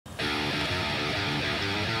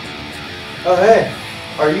Oh hey,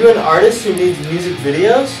 are you an artist who needs music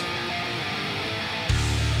videos?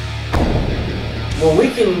 Well, we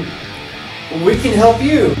can help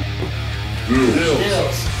you.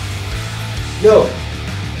 Deals. Yo,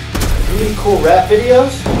 you need cool rap videos?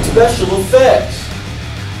 Special effects.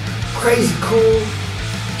 Crazy cool.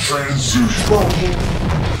 Transition.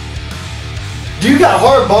 Do you got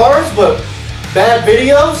hard bars but bad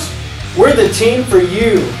videos? We're the team for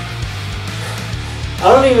you.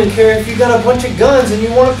 I don't even care if you got a bunch of guns and you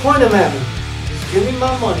want to point them at me. Just give me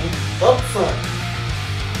my money up front.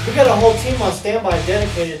 We got a whole team on standby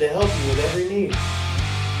dedicated to help you with every need.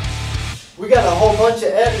 We got a whole bunch of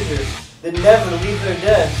editors that never leave their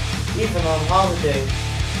desk, even on holiday.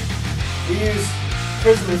 We use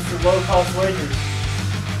prisoners for low-cost wages.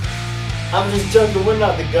 I'm just joking, we're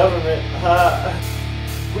not the government.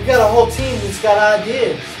 We got a whole team that's got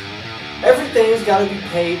ideas. Everything's got to be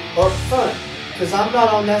paid up front, because I'm not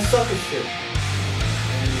on that sucker shit.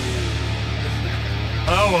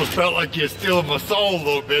 I almost felt like you're stealing my soul a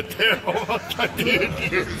little bit there. Almost I did.